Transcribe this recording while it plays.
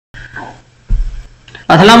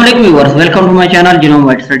Assalamu alaikum viewers, welcome to my channel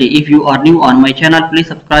Genome Study. If you are new on my channel, please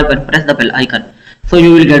subscribe and press the bell icon so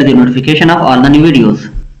you will get the notification of all the new videos.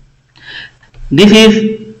 This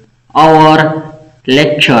is our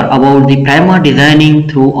lecture about the primer designing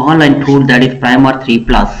through online tool, that is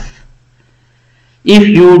Primer3Plus. If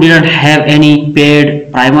you didn't have any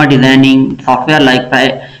paid primer designing software like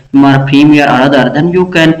Primer, Premiere or other, then you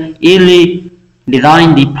can easily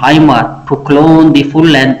design the primer to clone the full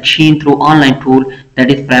length gene through online tool,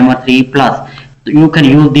 that is Primer3Plus. You can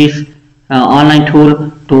use this online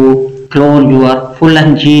tool to clone your full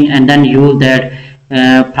length gene and then use that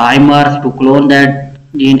primers to clone that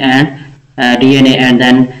gene and DNA, and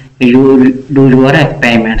then you do your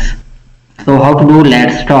experiments. So how to do?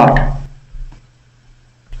 Let's start.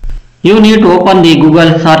 You need to open the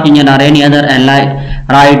Google search engine or any other and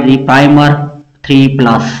write the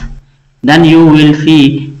Primer3Plus. Then you will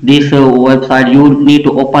see this website. You need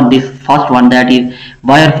to open this first one, that is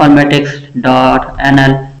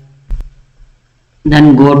Bioinformatics.nl.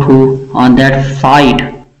 Then go to on that site,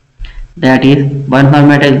 that is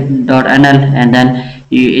Bioinformatics.nl, and then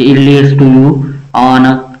it leads to you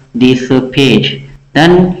on this page.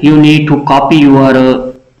 Then you need to copy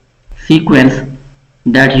your sequence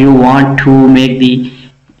that you want to make the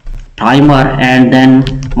primer and then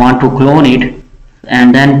want to clone it,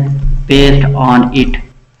 and then paste on it.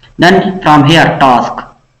 Then from here, task.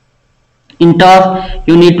 In task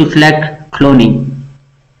you need to select cloning.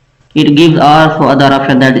 It gives also other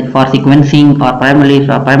option, that is for sequencing or primer list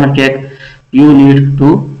or primer check. You need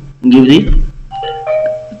to give the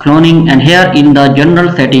cloning, and here in the general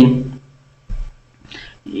setting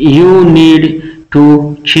you need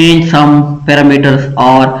to change some parameters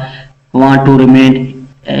or want to remain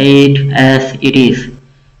it as it is.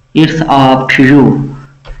 It's up to you.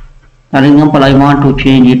 For example, I want to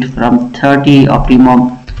change it from 30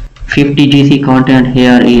 optimum, 50 GC content.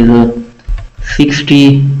 Here is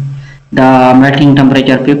 60, the melting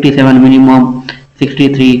temperature 57 minimum,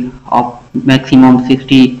 63 of maximum,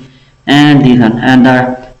 60, and this one, and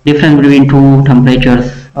the difference between two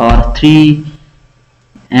temperatures are 3.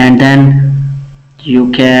 And then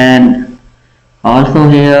you can also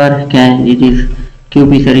here it is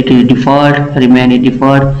QP set, it is default, remain it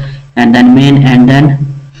default, and then main, and then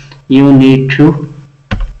you need to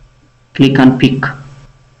click on pick.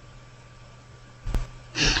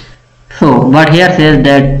 So but here says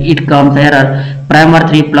that it comes error,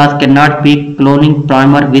 Primer3Plus cannot pick cloning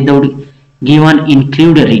primer without given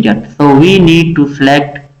included region. So we need to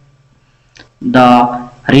select the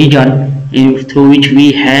region through which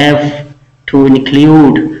we have to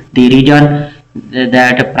include the region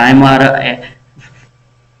that primer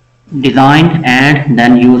designed and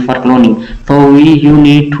then use for cloning. So you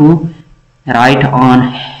need to write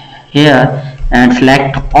on here and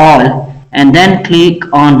select all, and then click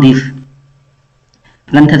on this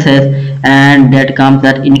parenthesis, and that comes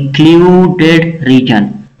that included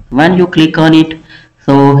region. When you click on it,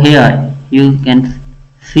 so here you can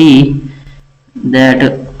see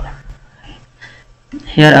that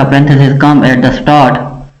here a parenthesis come at the start,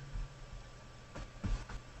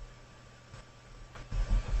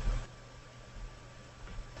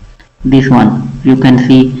 this one you can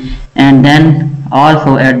see, and then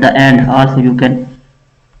also at the end also you can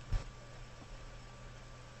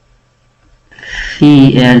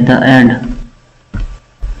see at the end.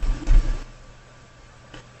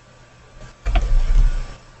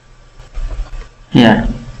 Here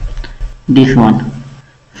this one.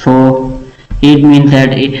 So it means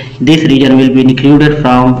that this region will be included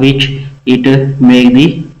from which it make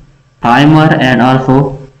the primer and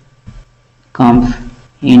also comes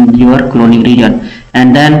in your cloning region,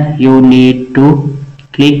 and then you need to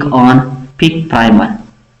click on pick primer.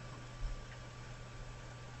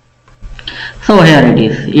 So here it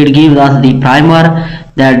is, it gives us the primer,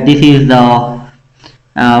 that this is the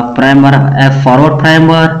primer Farward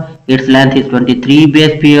primer. Its length is 23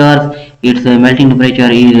 base pairs, its melting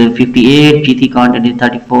temperature is 58, GC content is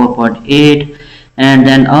 34.8, and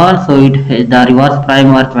then also the reverse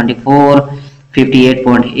primer 24,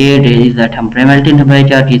 58.8 is the melting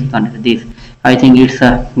temperature, GC content. This I think it's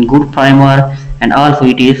a good primer, and also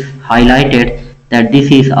it is highlighted that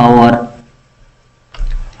this is our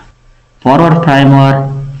Farward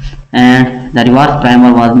primer and the reverse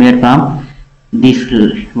primer was made from this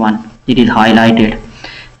one. It is highlighted,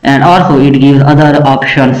 and also it gives other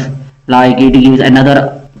options, like it gives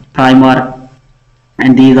another primer,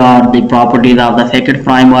 and these are the properties of the second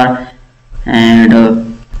primer, and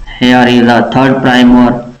here is a third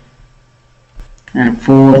primer, and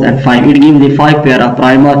fourth and 5. It gives the 5 pair of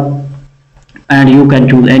primer, and you can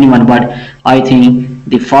choose anyone, but I think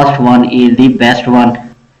the first one is the best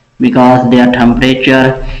one, because their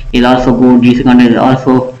temperature is also good, GC content is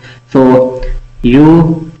also. So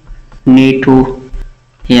you need to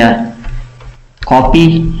here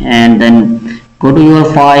copy and then go to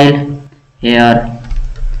your file here,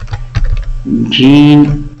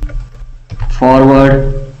 gene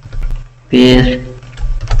forward, paste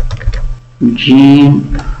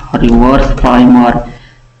gene reverse primer,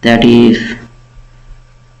 that is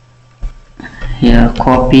here,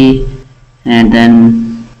 copy and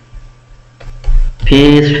then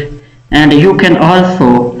paste. And you can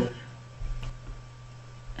also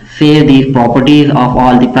save these properties of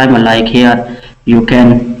all the primer, like here you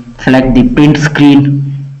can select the print screen,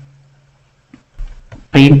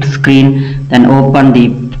 then open the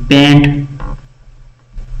paint,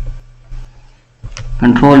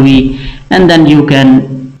 Control V, and then you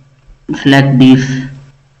can select this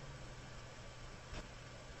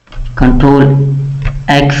Control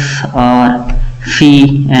X or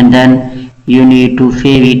C, and then you need to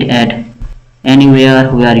save it at anywhere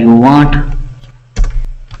where you want.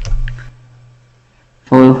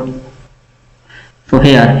 So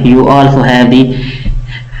here you also have the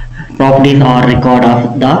properties or record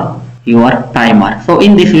of your primer. So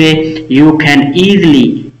in this way you can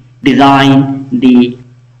easily design the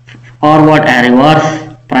forward and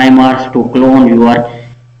reverse primers to clone your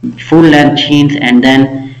full length genes, and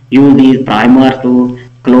then use these primers to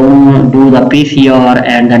clone, do the PCR,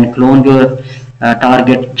 and then clone your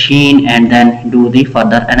target gene, and then do the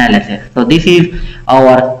further analysis. So this is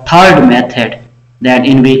our third method, that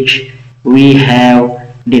in which we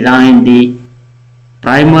have designed the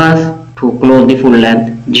primers to clone the full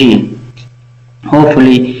length gene.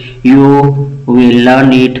 Hopefully you will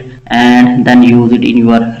learn it and then use it in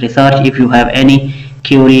your research. If you have any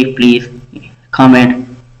query, please comment.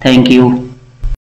 Thank you.